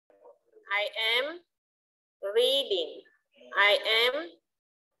I am reading. I am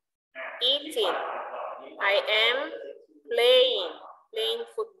eating. I am playing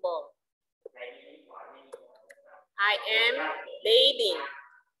football. I am bathing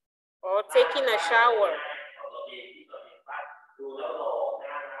or taking a shower.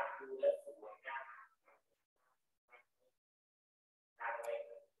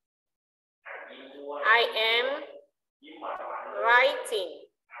 I am writing.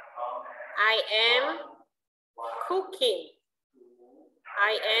 I am cooking.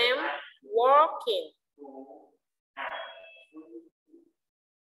 I am walking.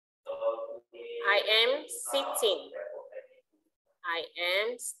 I am sitting. I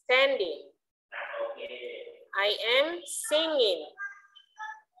am standing. I am singing.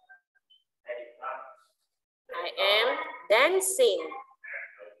 I am dancing.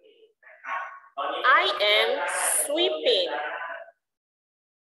 I am sweeping.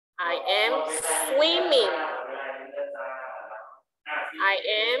 I am swimming. I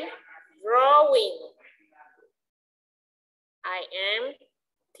am drawing. I am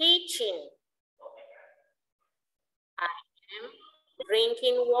teaching. I am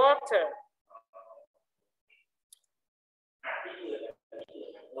drinking water.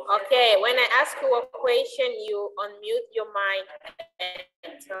 Okay, when I ask you a question, you unmute your mic and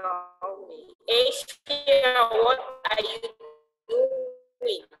tell me. Asia, what are you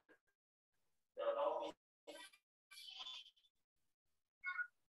doing?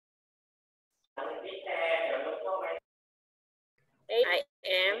 I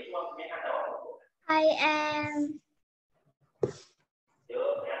am.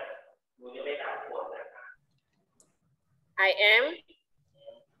 I am.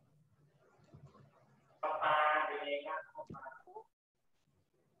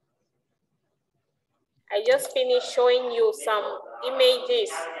 I just finished showing you some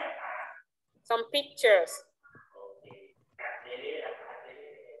images, some pictures.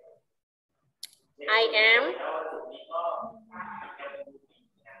 I am.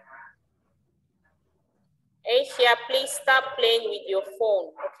 Asia, please stop playing with your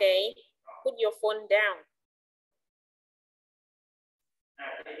phone, okay? Put your phone down.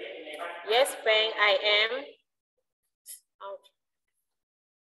 Yes, Feng, I am.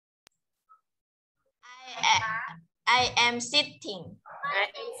 I am sitting. I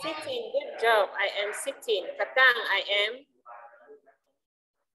am sitting. Good job. I am sitting. Katang, I am.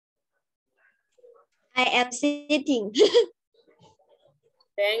 I am sitting.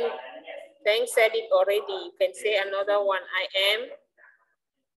 Feng said it already. You can say another one. I am.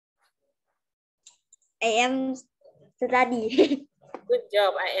 I am studying. Good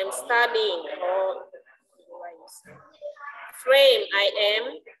job. I am studying. Oh, frame. I am.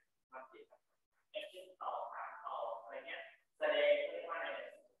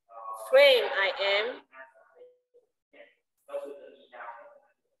 Frame. I am.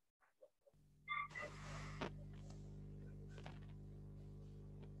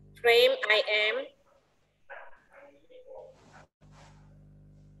 Frame. I am.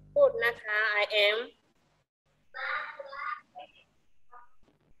 Put naka. I am.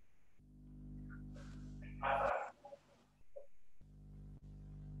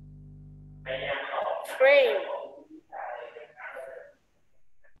 Frame.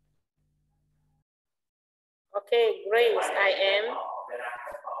 Okay, Grace, I am.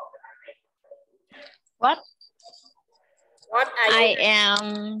 What? What are you? I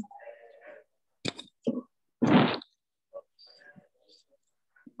am.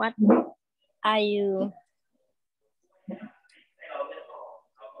 What are you?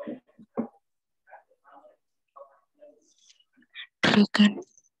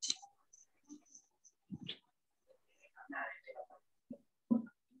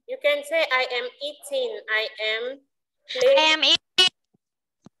 You can say I am eating. I am playing. I am eating.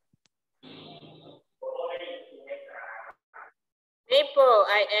 Maple,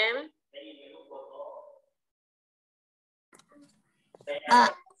 I am.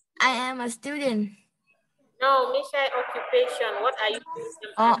 I am a student. No, Misha, occupation. What are you doing?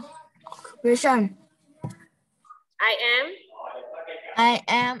 Oh, occupation. I am. I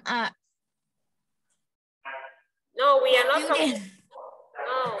am a. No, we are not student. talking.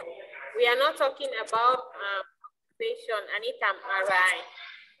 No, we are not talking about occupation. Anita, alright.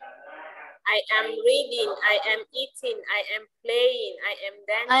 I am reading. I am eating. I am playing. I am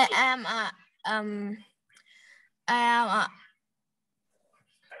dancing. I am a. I am a.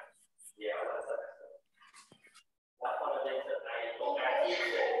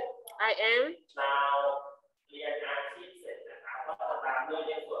 I am.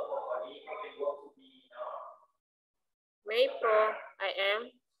 Maple, I am.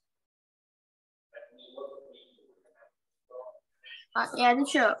 Yeah,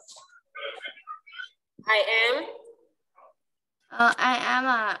 teacher. I am. I am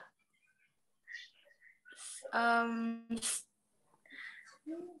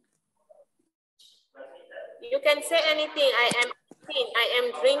You can say anything. I am eating. I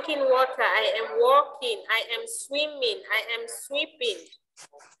am drinking water. I am walking. I am swimming. I am sweeping.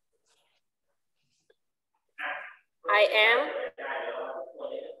 I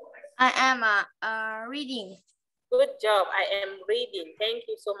am reading. Good job. I am reading. Thank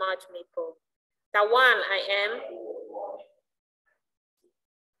you so much, Maple. Tawan, I am.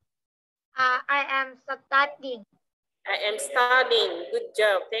 I am studying. I am studying. Good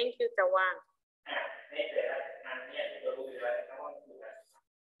job. Thank you, Tawan.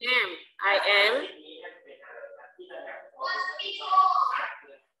 I am.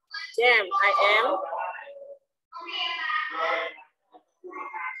 Jam, I am.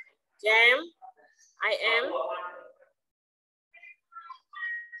 Jam, I am.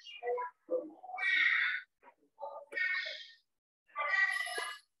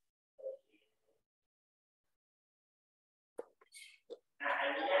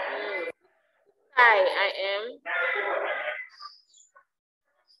 I am.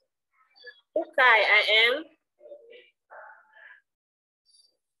 Ukai, I am.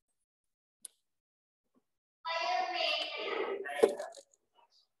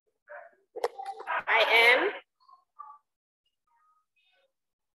 I am.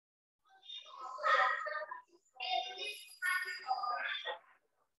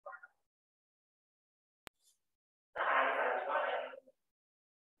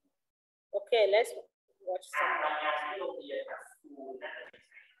 Okay, let's watch some.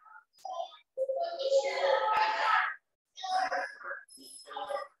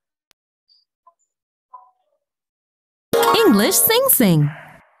 English Sing.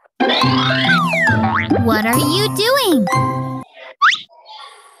 What are you doing?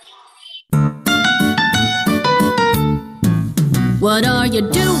 What are you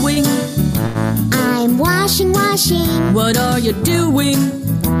doing? I'm washing. What are you doing?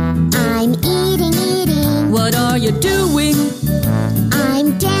 I'm eating. What are you doing?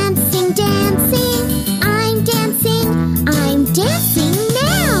 I'm dancing. I'm dancing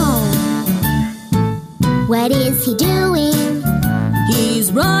now. What is he doing?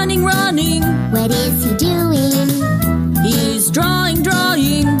 He's running. What is he doing? He's drawing.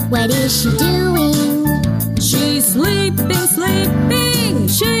 What is she doing? She's sleeping.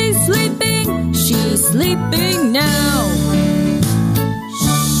 She's sleeping now.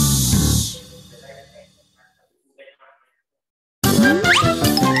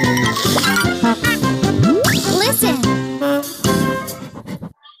 Listen.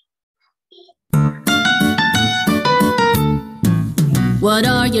 What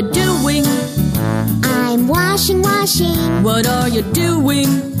are you doing? I'm washing. What are you doing?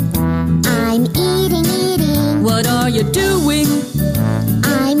 I'm eating. What are you doing?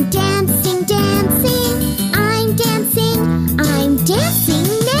 I'm dancing. I'm dancing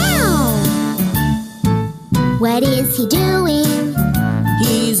now. What is he doing?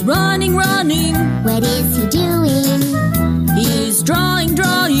 He's running. What is he doing? He's drawing.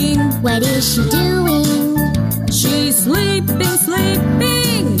 What is she doing? She's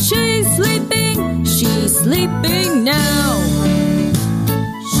sleeping. She's sleeping now.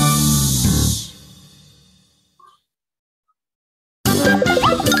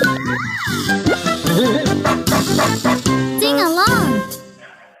 Sing along.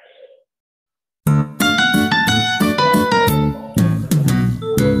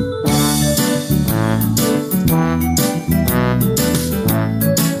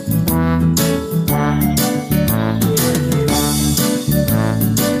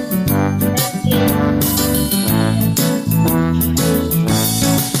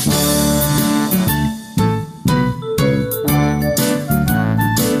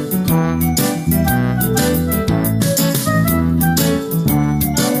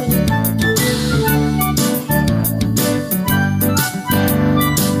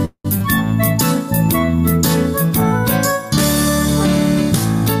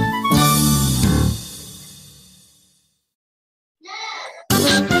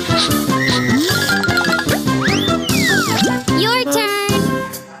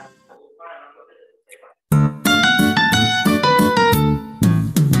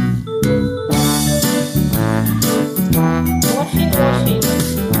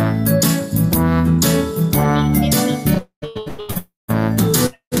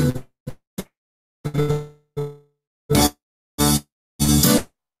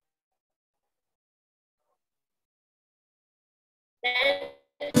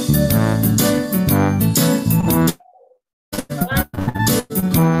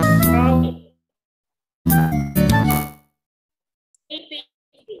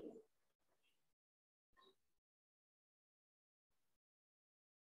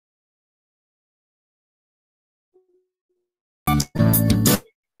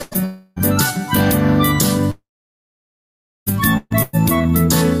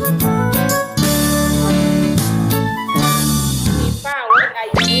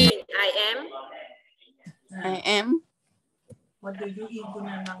 I am What do you eat คุณกำ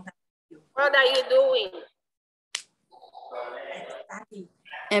ลังทำอยู่ What are you doing? study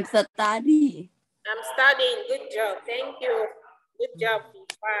I'm study I'm studying. Good job. Thank you. Good job,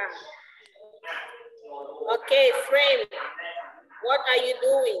 Fifa. Okay, friend. What are you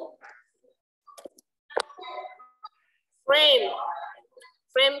doing? Friend.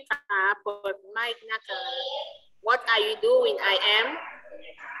 Friend ค่ะเปิดไมค์นะคะ What are you doing? I am.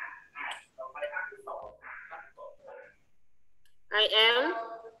 I am.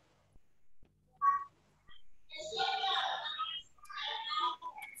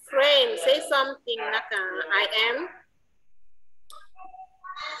 Friend, say something นะคะ I am.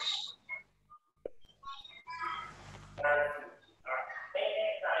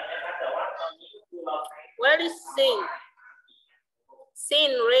 Where is Sin?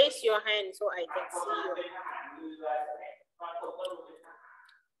 Sin, raise your hand so I can see you.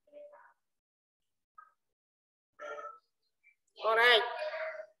 All right.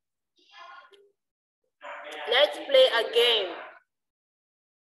 Let's play a game.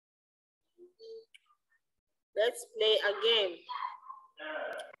 Let's play a game.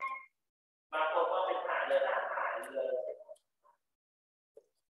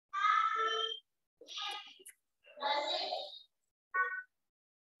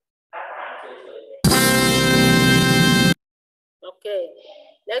 Okay,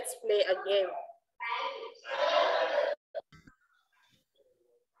 let's play a game.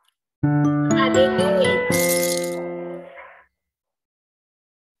 What are they doing?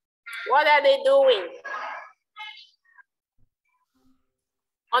 What are they doing?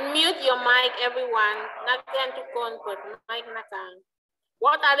 Unmute your mic, everyone. นักเรียนทุกคนเปิดไมค์นะคะ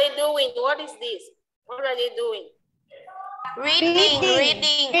What are they doing? What is this? What are they doing? Reading.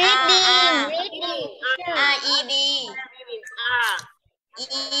 Reading. R-E-D. Ah.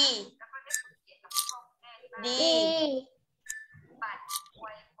 D.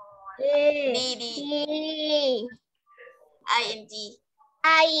 I-N-G.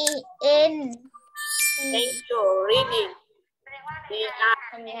 Thank you. Reading. They are.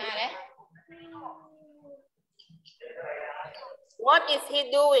 What is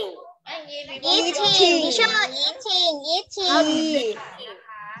he doing? Eating.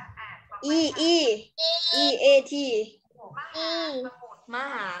 E-E-E-A-T. ม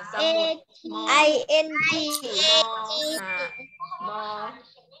หาสมุทร I-N-G ม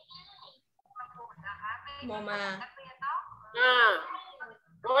อมา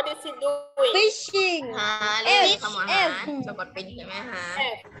What is he doing? Fishing หาเลยคำว่าหาสะกดเป็นใช่ไหมหา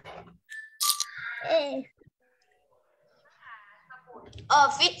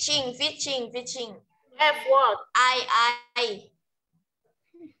fishing F what? I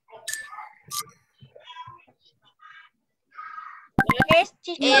S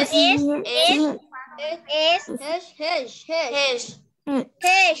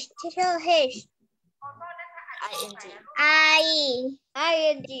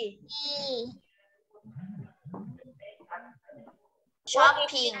I-N-G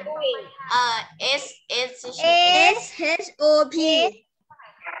shopping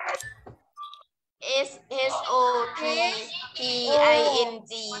S-H-O-P-P-I-N-G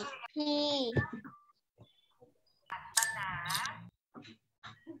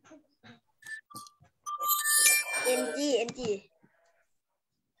N-G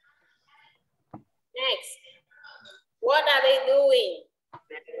Next. What are they doing?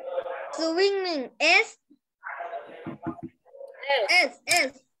 swimming S.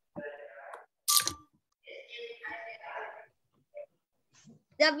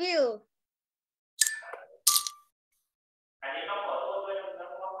 W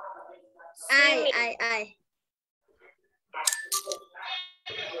I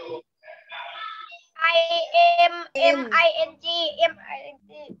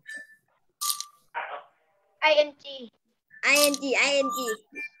I-N-G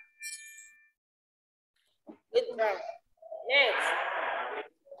Good job. Next.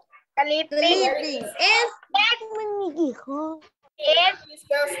 sleeping S มันมีกี่ข้อ Please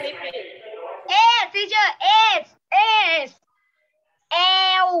spell sleeping.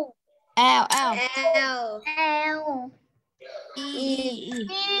 L E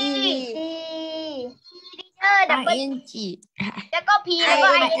I-N-G แล้วก็ P แล้วก็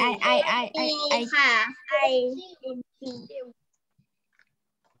I ค่ะ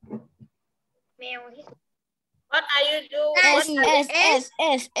แมวที่ What are you doing? S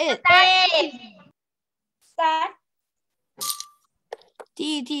start T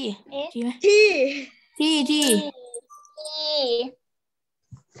ไหม T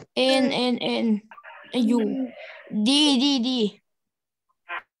N U D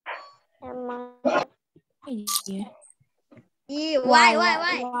E Y Y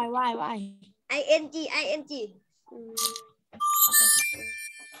Y Y I N G I N G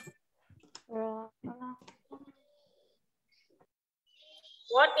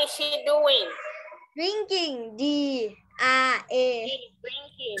What is she doing? drinking D R A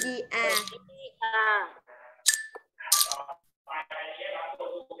Drinking. D R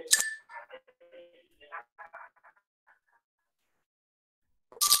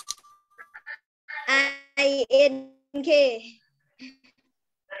I N K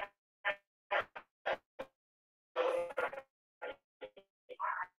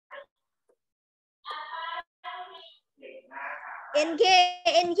N K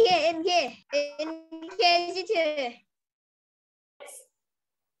N K N K N K teacher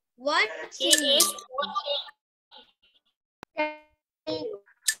what She is watching.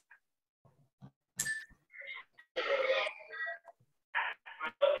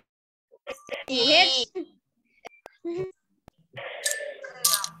 H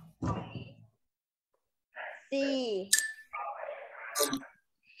C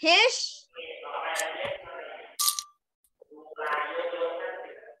H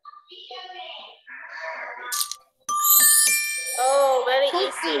Oh, very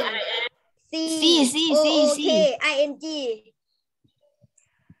easy. I am. C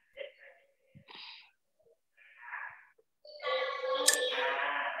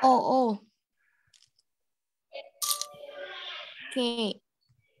O O K I N G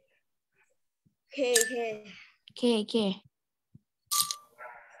O K K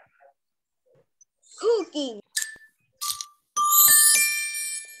cooking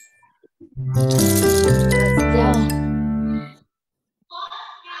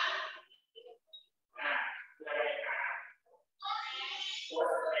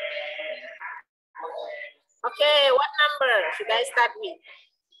Okay, what number should I start with?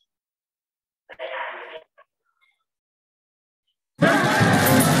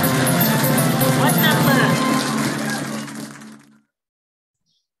 What number?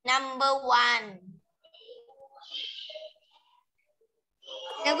 number 1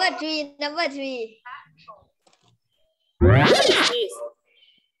 number 3 What is this?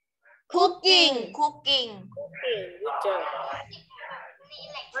 cooking Okay, good job.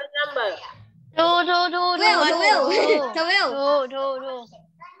 What number?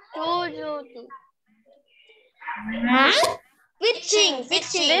 12 fishing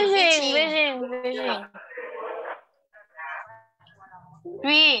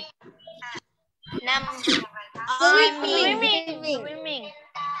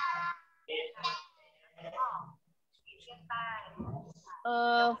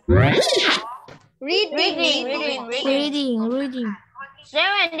 3 swimming reading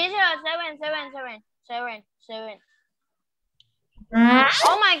 7 teacher 7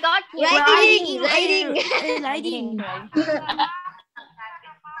 Oh my god writing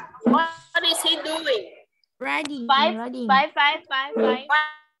What is he doing? Riding 5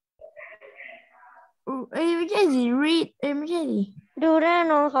 ไม่ใช่สิ read ไม่ใช่สิ ดูได้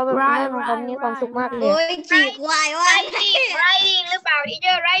น้องเขาแบบน้องเขามีความสุขมากเลยโอ้ยขี่ควายว่า writing หรือเปล่า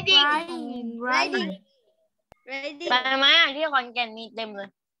teacher writing riding ไปไหมที่ขอนแก่นมีเต็มเลย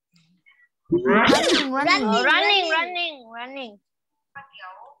running running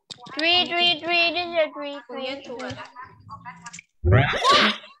 3 teacher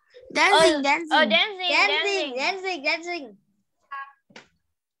 3 dancing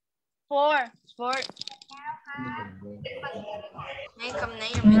 4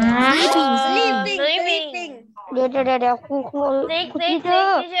 sleeping เดี๋ยวครู 6 teacher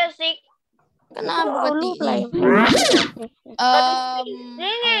teacher 6 ก็น่าปกติ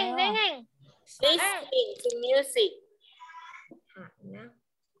singing Listening to music.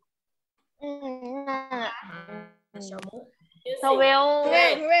 12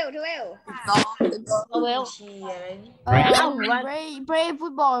 play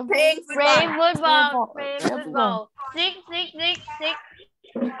football 6 teacher 6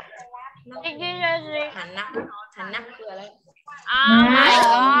 หันนักคืออะไร Oh my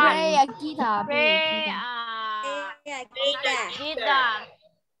god play a guitar play guitar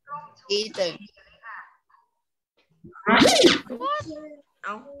เอ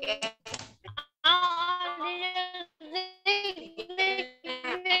าแก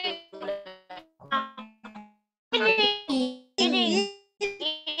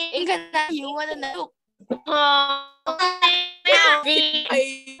อีกขนาดหิวมาแล้วนะลูก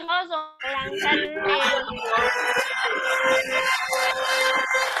เขาส่งพลังฉันเอง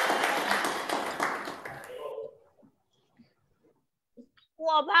กลั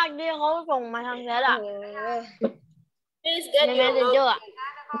วภาคที่เขาส่งมาทางแชทอ่ะ Please get ใน your Messenger note. อ่ะ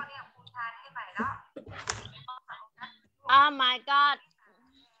Oh my God.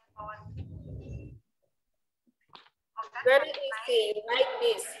 Very easy, like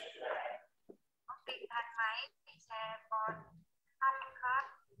this.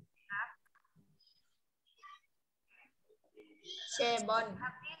 แชร์บอล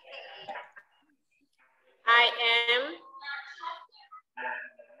I am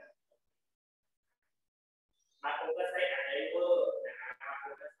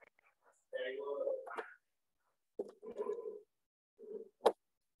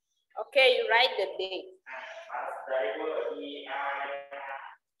okay, you write the date.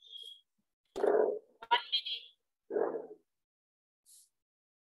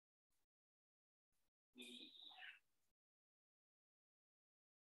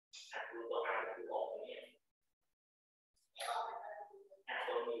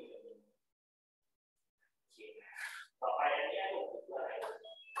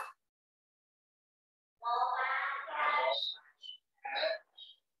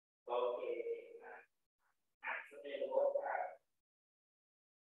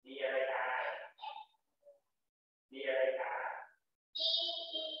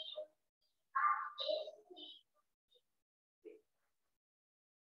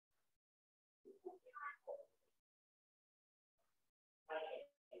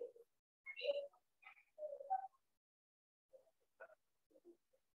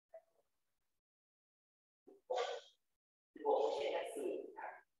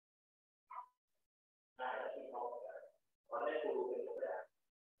 1 minute.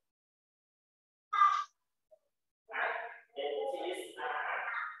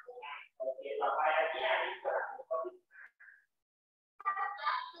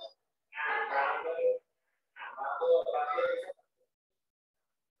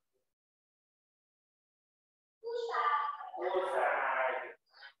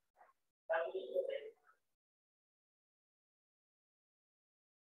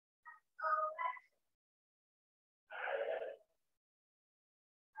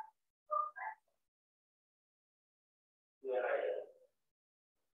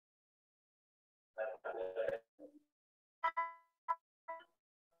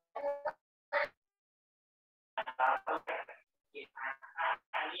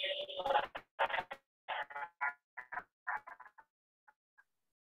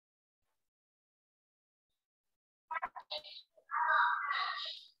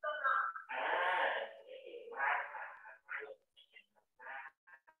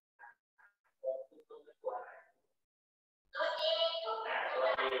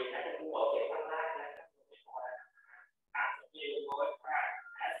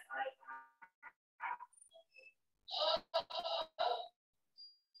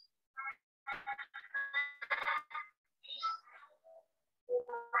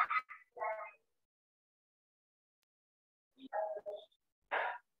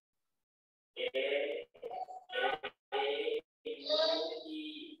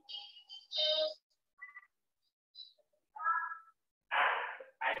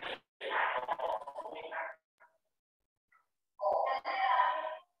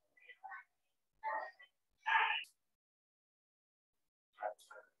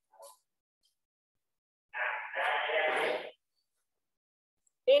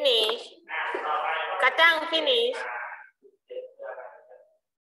 Finish. Katang, finish.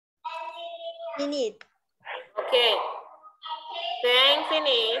 minute Okay. Then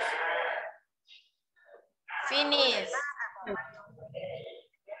finish. finish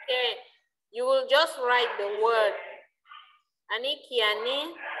Okay. You will just write the word. Ani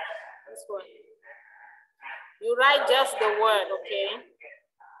kiani. This one. You write just the word, okay?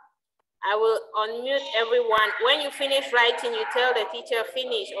 I will unmute everyone. When you finish writing, you tell the teacher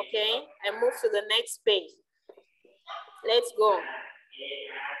finish, okay? And move to the next page. Let's go.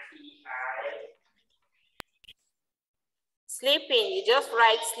 Sleeping, you just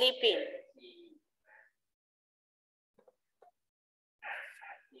write sleeping.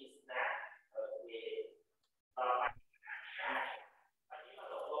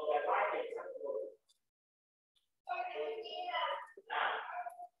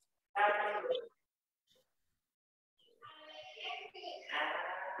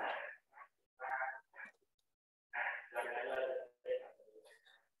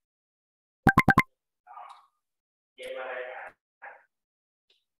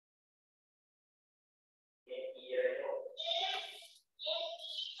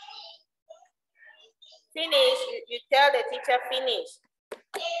 Finish, you tell the teacher finish.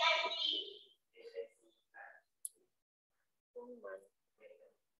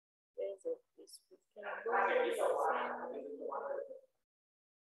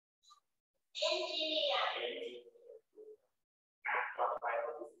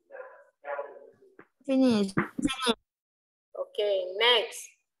 Finish. Okay, next.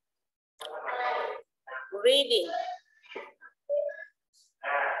 Reading.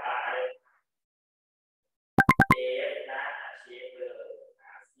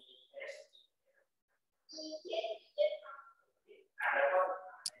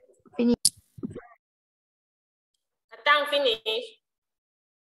 Finish. Atang finish.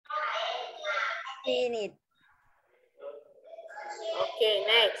 Finish. Okay,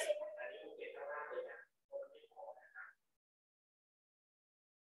 next.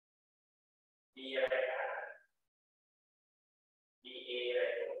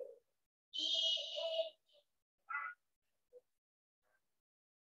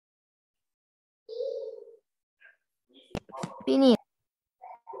 Finish.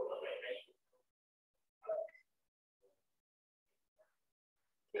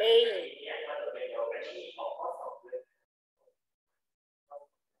 Playing.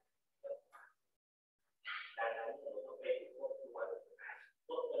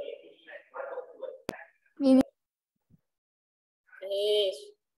 Finish. Yes,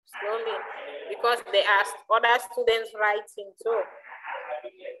 slowly. Because they asked other students writing too.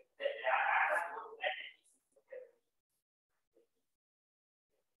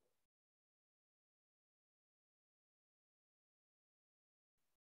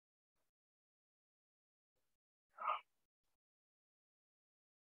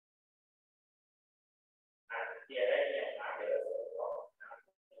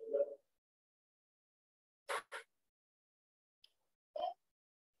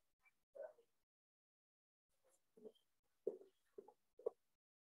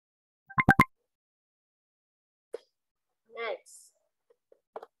 Next.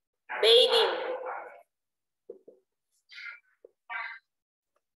 Bathing.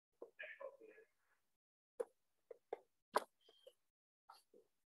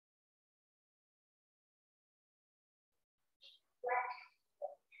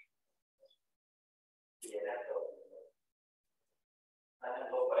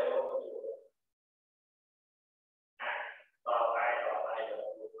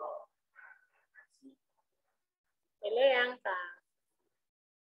 Hello, Yanka.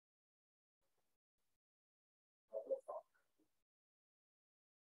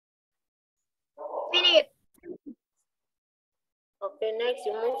 Finish. Okay, next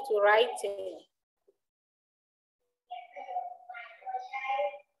you move to writing.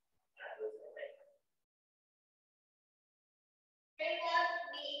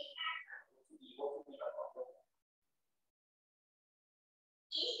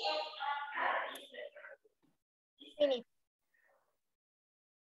 Finish.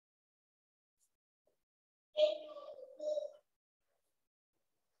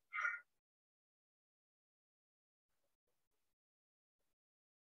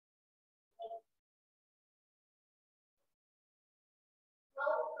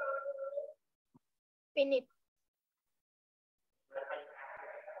 Finish.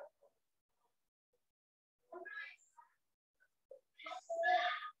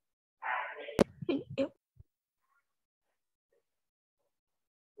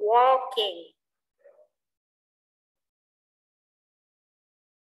 Walking.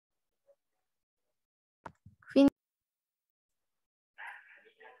 Finish.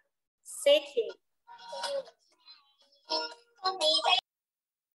 Sitting.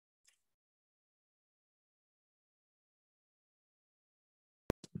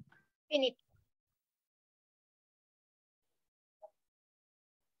 Finish.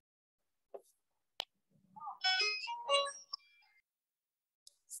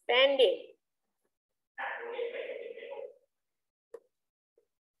 Standing.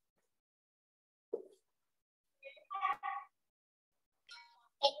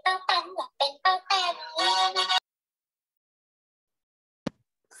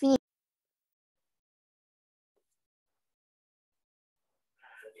 Finish.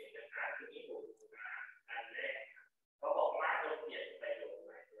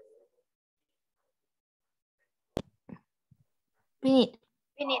 Finish.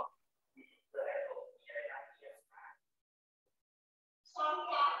 Finish.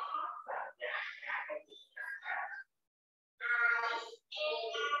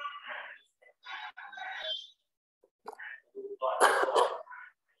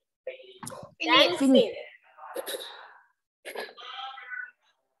 Dancing. Finish.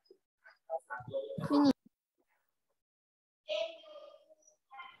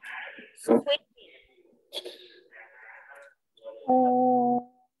 Sweeping.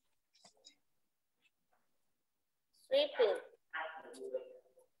 Sweeping.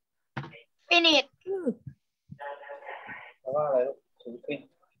 Finish. Good.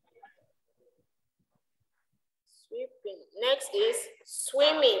 Next is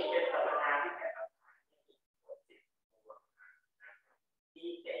swimming.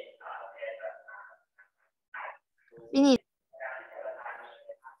 Finish.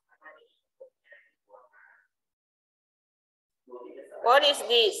 What is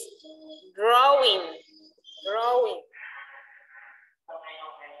this? Drawing. Drawing.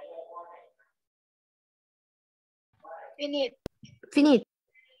 Finish. Finish.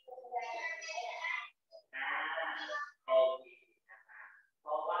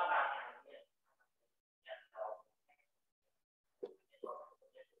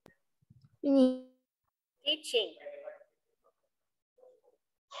 Finish. Teaching.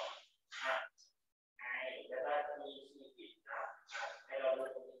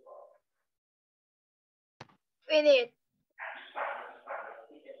 Finish.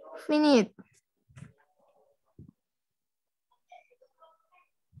 Finish.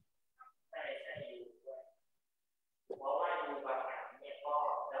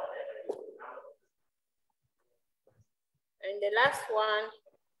 And the last one.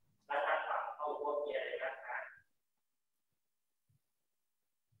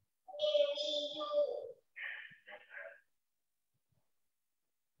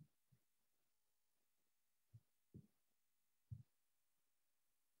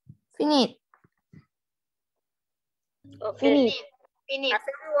 Finish. Okay. Finish. Finish. Has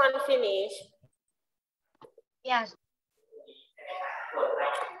everyone finished? Yes.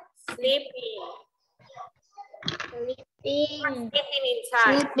 Sleeping. Sleeping. Sleeping in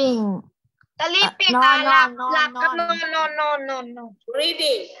time. Sleeping. Sleeping นอน หลับ นอน หลับกับ นอน นอน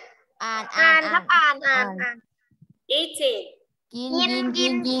Reading. อ่าน อ่านครับอ่าน Eating. กิน กิ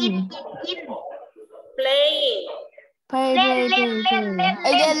น กิน Playing. play เล่น play เล่น play เล่น เอ้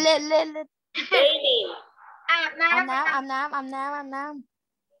ย เล่น เล่น Bathing. อาบน้ อาบน้ำอาบน้ำอาบน้ำอาบน้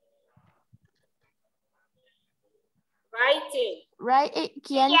Writing. ำ right เ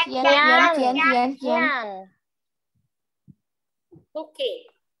ขียน Cooking.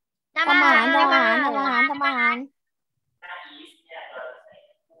 ำ ทำอาหาร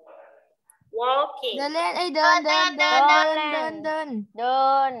Walking. เดินเล่นเดิน เดิ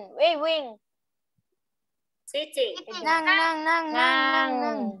นวิ่ง Sitting. นั่ง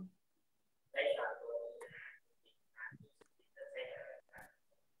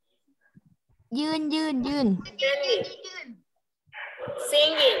ยืน Standing.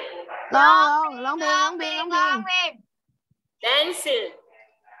 Singing. ร้องเพลง Dancing.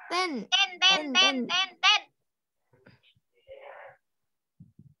 เต้น เต้น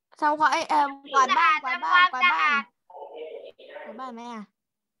ทำความกวาดบ้านไหมอ่ะ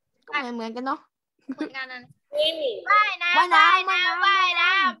ก็เหมือนกันเนาะ Swimming. ว่ายน้ำ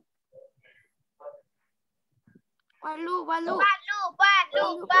วาดรูปบ้าน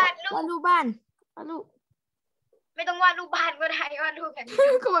ไม่ต้องวาดรูปบ้านก็ได้วาดรูปแบบนี้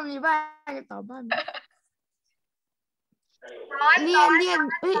ก็มันมีบ้านต่อบ้าน เรียน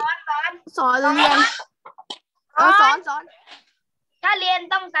สอนเรียนสอน ถ้าเรียน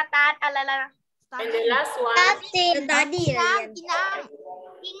ต้องสตาร์ทอะไรล่ะ And the last one. กินน้ำ Drinking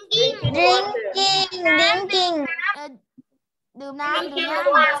water. ดื่มน้ำ Drinking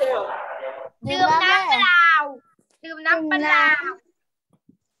water. ดื่มน้ำเปล่า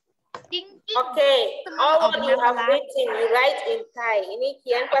จริง Okay. All what you have written, you write in Thai. Ini เ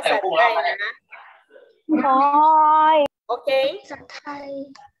ขียนภาษาไทยนะ Okay.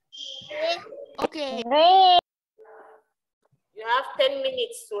 โอเค You have 10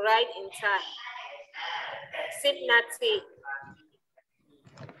 minutes to write in Thai. 10 นาที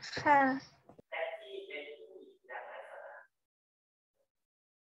ค่ะ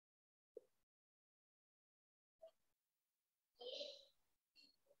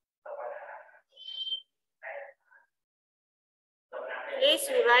Please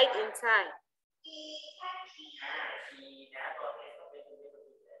you write in Thai.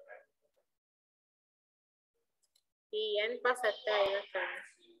 เขียนภาษาไทยนะคะ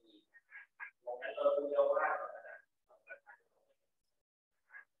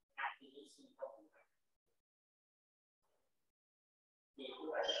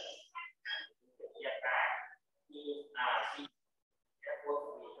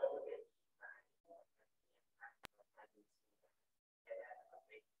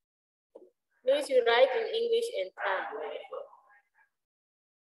Please you write in English and Thai.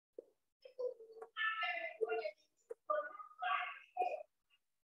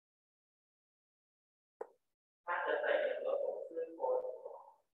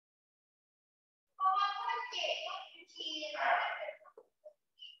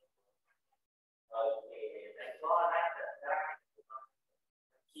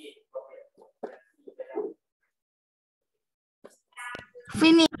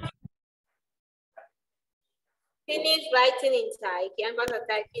 finish Finish writing in Thai เขียนภาษาไ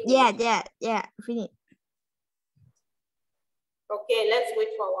ทย finish yeah finish Okay, let's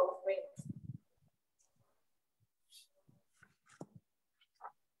wait for our friends.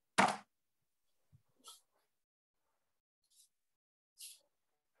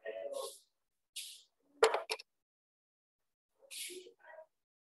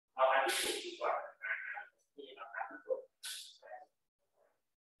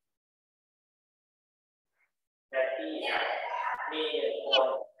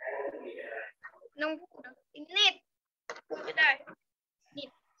น้องพูดนิดพูดไม่ได้นิด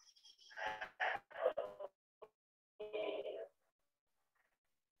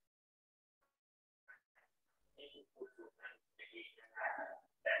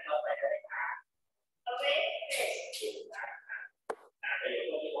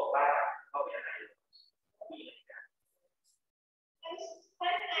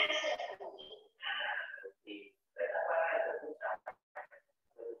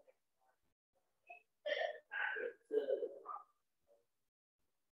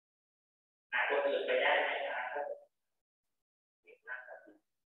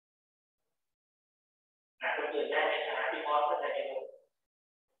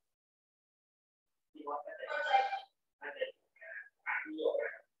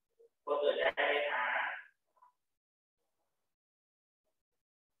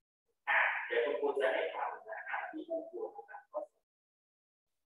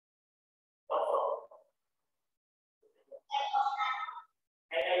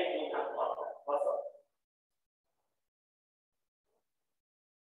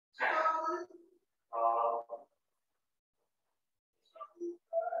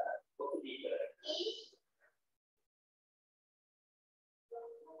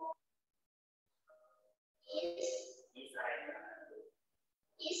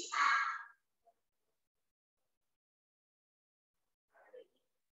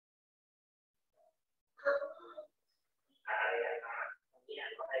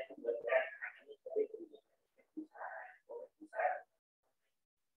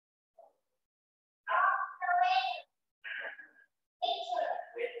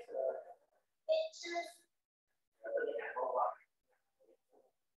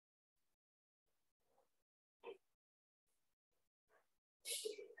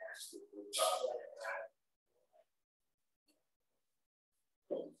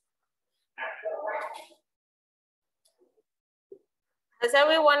Has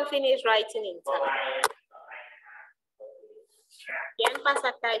everyone finished writing in Thai เขียนภาษ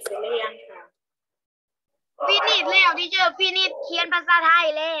าไทยเสร็จหรือยังคะ ฟินิชแล้วที่เจอฟินิชเขียนภาษาไทย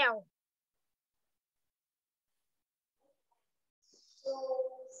แล้ว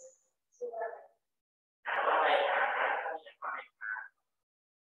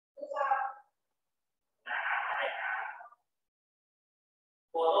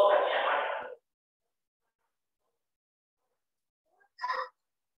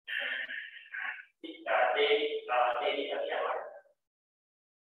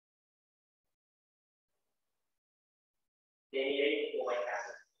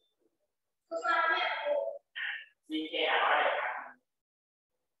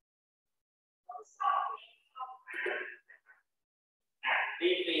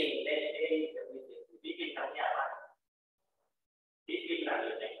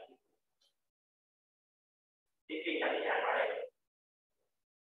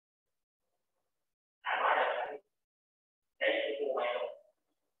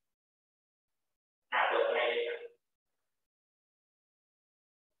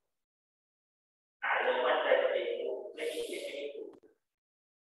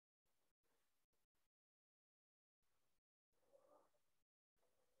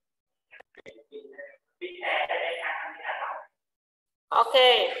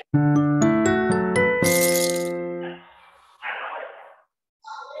Okay.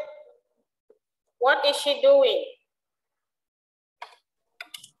 What is she doing?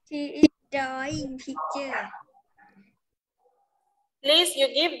 She is drawing picture. Please, you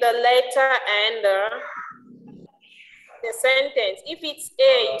give the letter and the sentence. If it's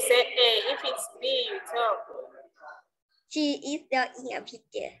A, you say A. If it's B, you tell. She is drawing a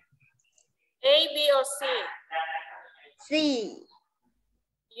picture. A, B, or C? C.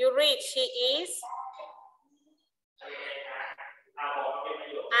 You read. She is.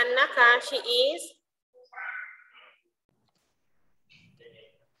 Annaka, she is.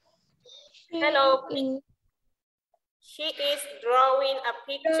 Hello. She is drawing a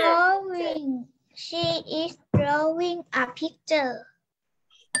picture. She is drawing a picture.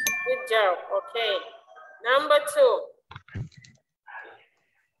 Good job. Okay. Number 2.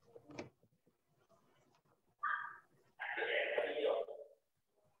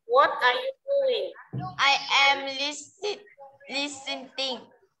 What are you doing? I am listening.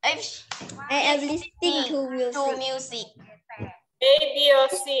 I am listening to music. music. A, B, or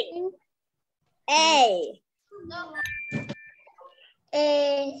C? A.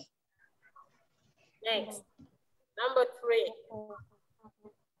 Next. Number 3.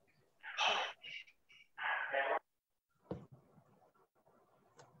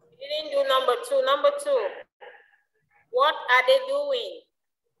 You didn't do number 2. Number 2. What are they doing?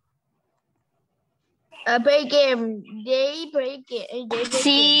 Play game. They play game. They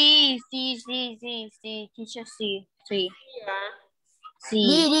play game. C. Teacher C. Yeah.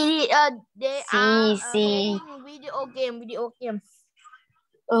 C. They are C. playing video game.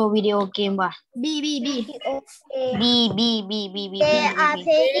 Video game ว่ะ B. B. They are They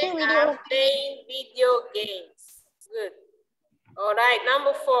playing video. are playing video games. Good. All right.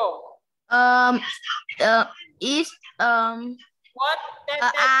 Number 4. Is What?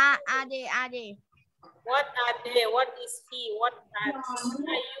 are they? What are they? What is he? What are you?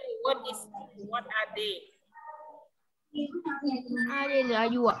 What is he? What are they? Are they หรือ are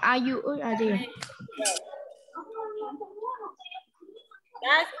you อ่ะ are you are they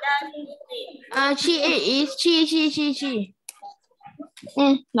That's moving. she is she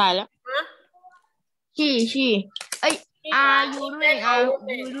ได้แล้ว Huh? she เอ้ย are you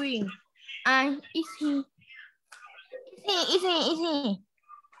doing is he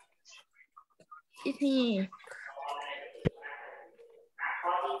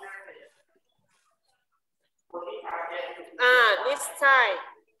This time.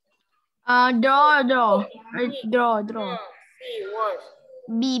 draw See what?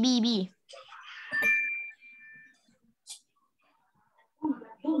 B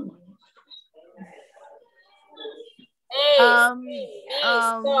A.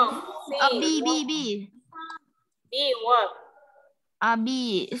 B B what? B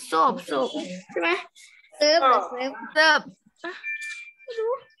soap ใช่ไหม Serve. serve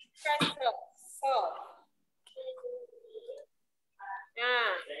Soap.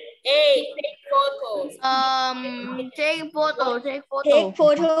 A. Take photos. take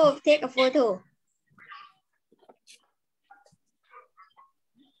photo Take a photo.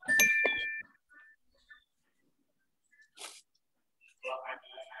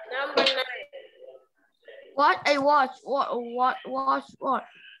 Number 9. what I watch what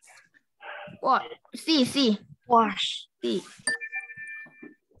see wash see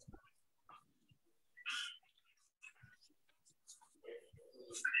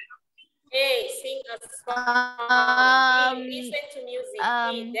A. Sing a song. B. Listen to music. B.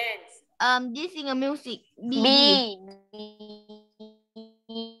 Dance. this is a music B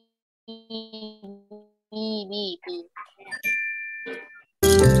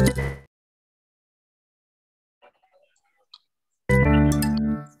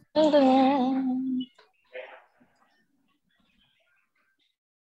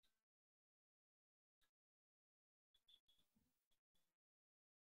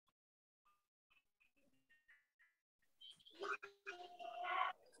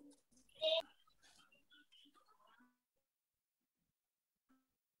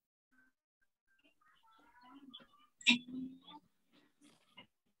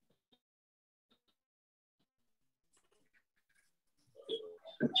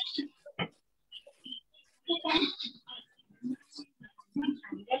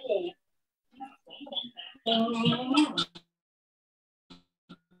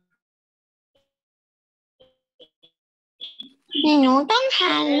หนูต้อง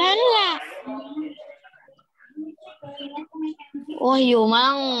หันแล้วล่ะโอ้ยอยู่มา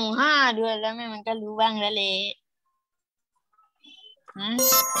ตั้ง5 เดือนแล้วแม่มันก็รู้บ้างแล้วเลย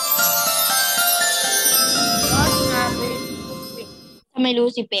ทำไมรู้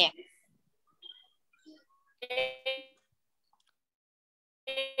สิแปลก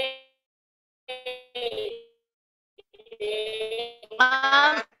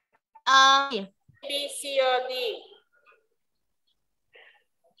B, C, or D?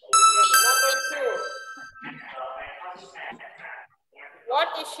 Number 2. What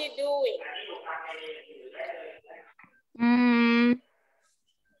is she doing?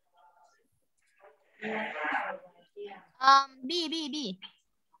 B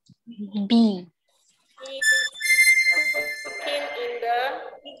He's cooking in the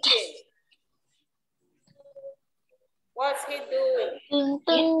kitchen. What's he doing?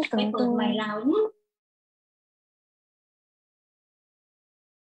 ตึงใหม่เรา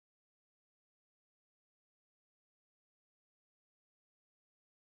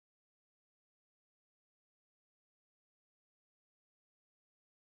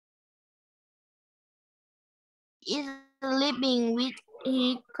is living with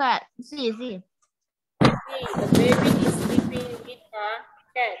He cat. See. C. The baby is sleeping with a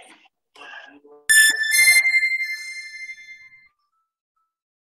cat.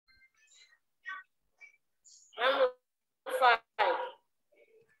 Number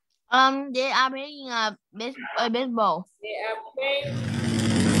 5. They are playing a baseball. They are playing.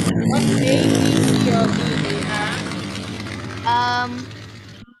 What A, B, C, or D they are?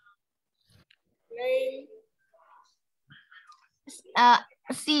 Playing.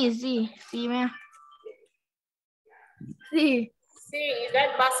 C man. C. C, is that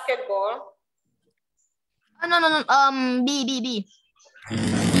basketball? Oh, no. B. D,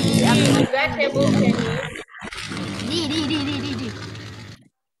 is that table tennis?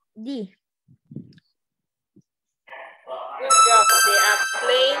 D. Good job. They are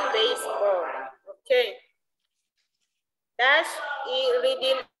playing baseball. Okay. Dash is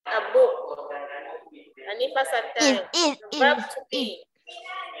reading a book. Anifa Satan. Verb to be.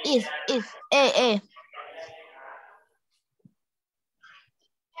 Is. A.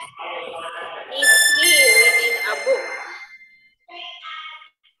 Is he reading a book?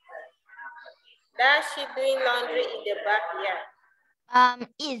 Dash she doing laundry in the backyard?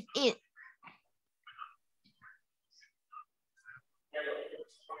 Is.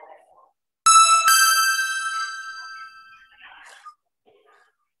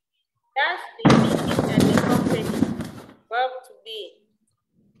 Dash the meeting at the company. Verb to be.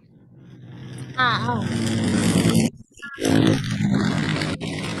 Oh.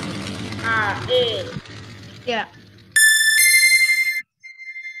 A. Yeah.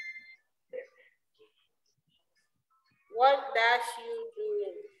 What dash you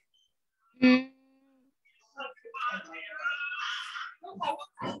doing?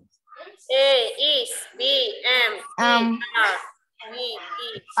 A is B M C R V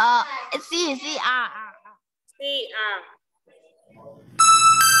is C R. C R.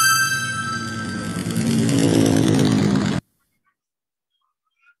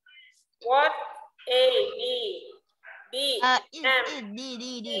 What A B M D.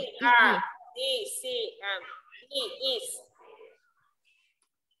 C R D C M D is.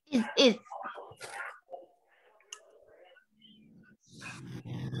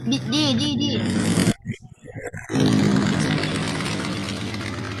 D.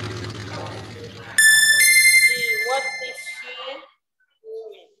 What is she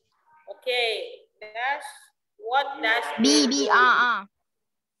doing? Okay, dash. What dash? B R.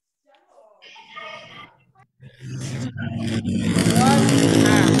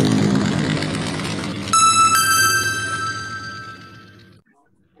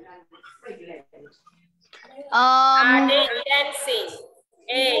 Are they dancing?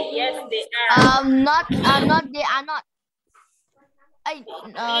 A, yes they are. Not they are not.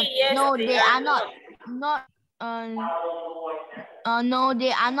 Yes, No, they are not. No,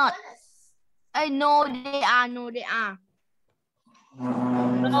 they are not. No, they are.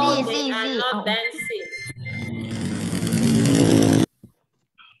 No, they are not dancing.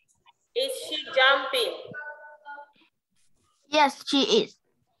 Is she jumping? Yes, she is.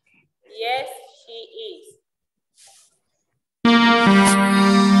 Yes, she is.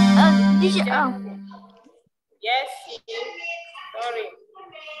 Yes, she is. Sorry.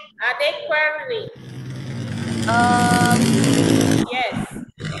 Are they quarreling? Yes.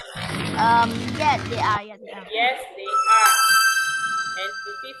 Yes, they are. Yes, they are. And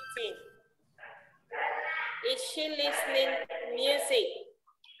 15. Is she listening to music?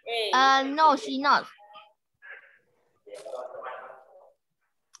 A. No, she not.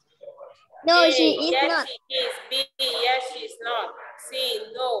 No, A, she is yes, not. she is. B, yes, she's not. C,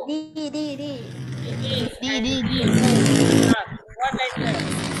 no. D. She is. D. And D, no, she's not. What letter?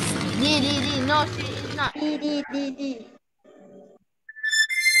 D. No, she is not. D.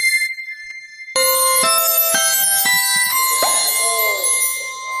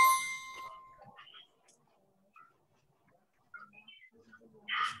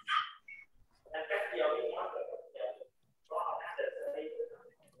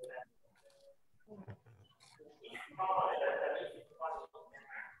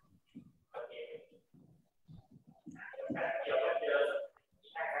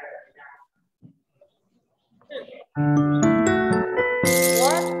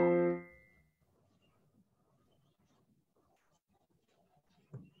 What?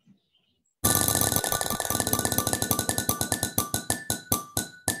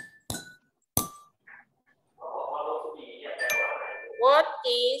 What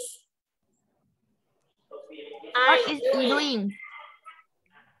is He doing?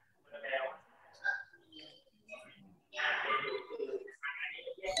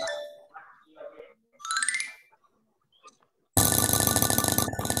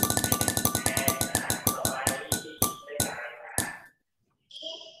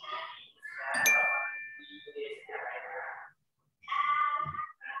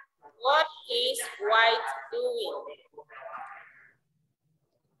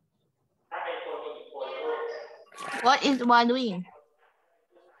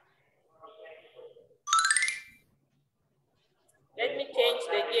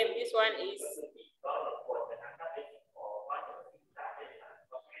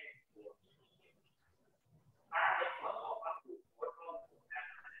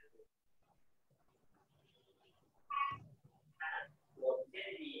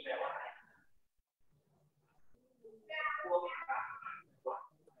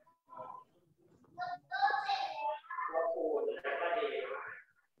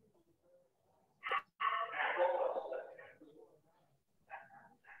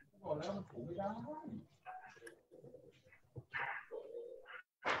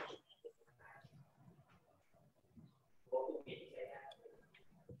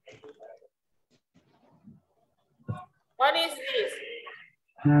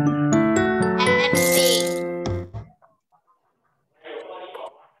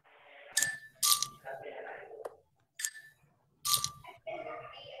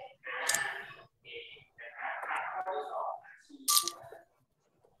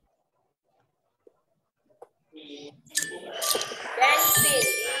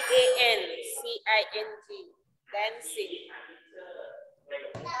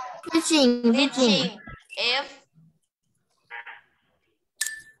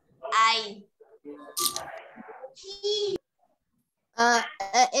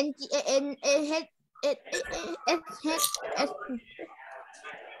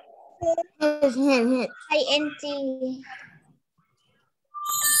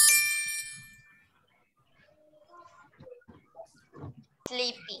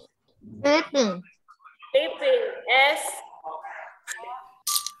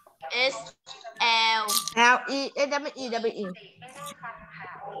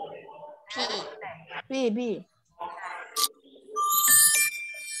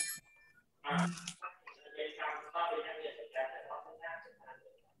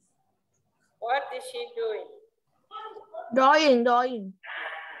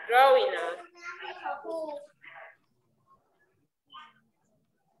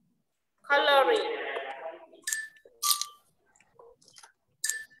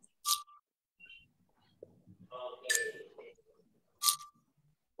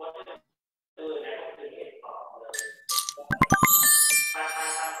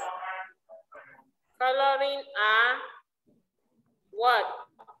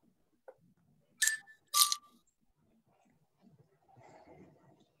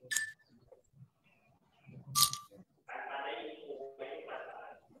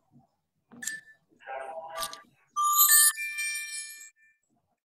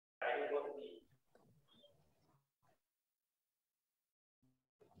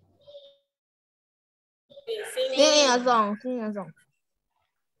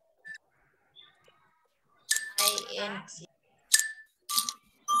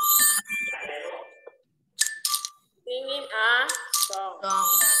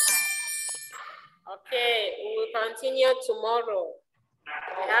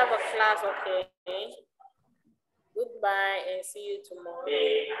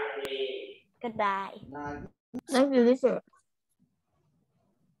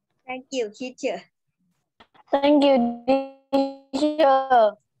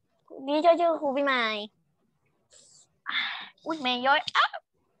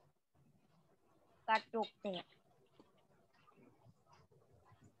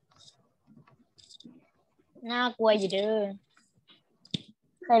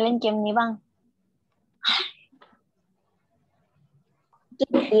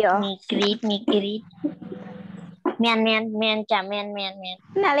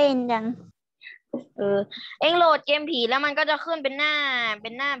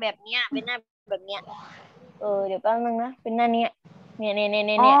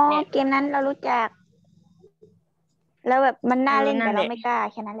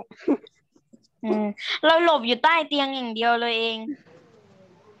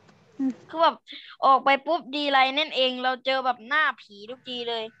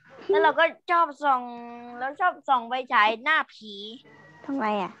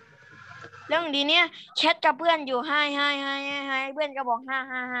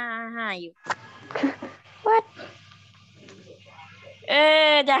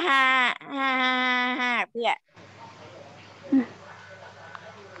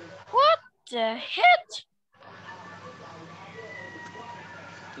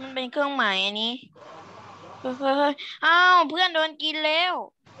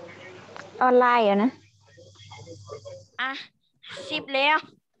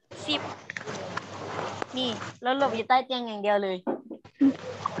 นี่เราหลบอยู่ใต้เตียงอย่างเดียวเลย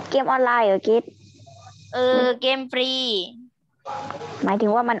เกมออนไลน์เหรอกิด เกมฟรี หมายถึ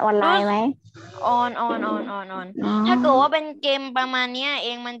งว่ามันออนไลน์ไหม ออน อ๋อ ถ้าเกิดว่าเป็นเกมประมาณเนี้ยเอ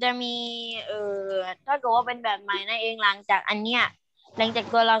งมันจะมีถ้าเกิดว่าเป็นแบบใหม่นะเองหลังจากอันเนี้ยหลังจาก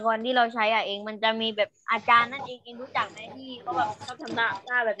ตัวละครที่เราใช้เองมันจะมีแบบอาจารย์นั่นเองรู้จักไหมที่เขาแบบชอบทำห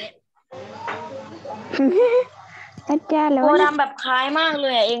น้าแบบเนี้ย อาจารย์แล้ว ตัว นี่ ดำแบบคล้ายมากเล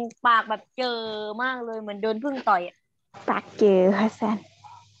ยเองปากแบบเจอมากเลยเหมือนโดนผึ้งต่อย ปากเจอค่ะซัน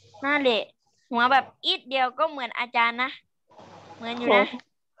หน้าเละหัวแบบอีดเดียวก็เหมือนอาจารย์นะเหมือนอยู่นะ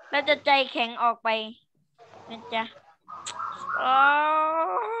แล้วจะใจแข็งออกไปนะจ๊ะโอ้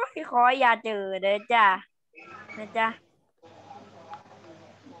ยขออย่าเจอเด้อจ้ะนะจ๊ะ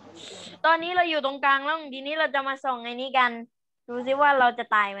ตอนนี้เราอยู่ตรงกลางแล้วทีนี้เราจะมาส่องไอ้นี้กันดูซิว่าเราจะ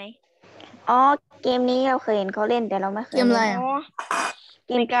ตายไหม อ๋อเกมนี้เราเคยเห็นเขาเล่นแต่เราไม่เคย เกมอะไร เล่น อ่ะ โอ้ เ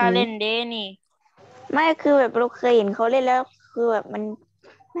กม ไม่กล้า ผี เล่นเด้นี่ ไม่คือแบบเราเคยเห็นเขาเล่นแล้วคือแบบมัน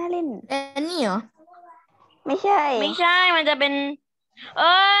น่าเล่น แอนนี่เหรอ ไม่ใช่ ไม่ใช่มันจะเป็น เ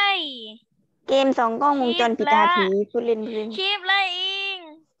อ้ย เกม2 กล้องวงจรปิด คลิปละ ผีผู้เล่นผู้เล่น คลิปเลยอิง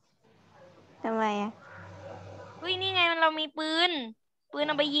ทำไมอ่ะ อุ้ยนี่ไงเรามีปืนเ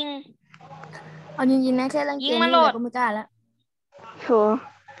อาไปยิง เอาจริงๆนะแค่เล่น ยิ เก ง ม มา นี่ โหล เรา ด ก็ไม่กล้าแล้ว โถ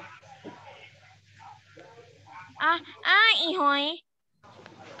อีหอย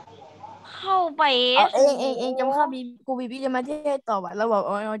เข้าไป เอาเองจำข้าวครูบีบีจะมาที่ให้ตอบอ่ะเราบอกเ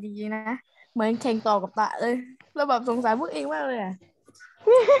อาจริงๆนะเหมือนแข่งต่อกับตะเลยเราแบบสงสารพวกเองมากเลยอ่ะ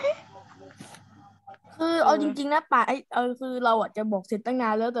คือเอาจริงๆนะป่าคือเราอ่ะจะบอกเสร็จตั้งนา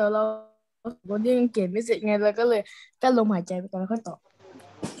นแล้วแต่เราคนที่ยังเก็บไม่เสร็จไงเราก็เลยกั้นลมหายใจไปก่อนแล้วค่อยตอบ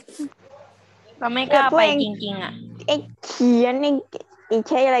เราไม่กล้า พวก ไป เอง จริงๆอ่ะ เอ็งเขียนเอ็ง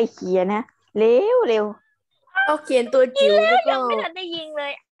ใช้อะไรเขียนนะเร็วเร็ว เราเขียนตัวจิ๋วแล้วก็ ยังไม่ทันได้ยิงเล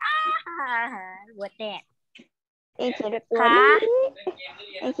ยหัวแตก เอ็งเขียนแบบตัว ค่ะ เล็ก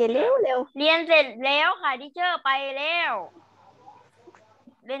เอ็งเขียนเร็วเร็ว เรียนเสร็จแล้วค่ะทิเชอร์ไปแล้ว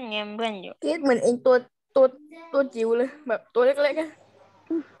เล่นเกมเพื่อนอยู่ คิดเหมือนเองตัวจิ๋วเลยแบบตัวเล็กๆอะ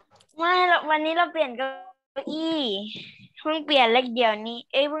ไม่เราวันนี้เราเปลี่ยนเก้าอี้เพิ่งเปลี่ยนเล็กเดียวนี้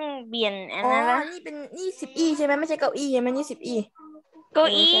เพิ่งเปลี่ยนอัน อ๋อ นั้นละ นี่เป็นนี่10 อีใช่ไหมไม่ใช่เก้าอี้ใช่ไหมนี่10 อี เก้า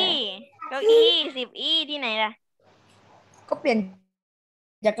อี้10 อี้ที่ไหนล่ะ ก็เปลี่ยน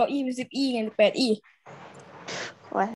จากเก้าอี้เป็น10 อีไง8 อี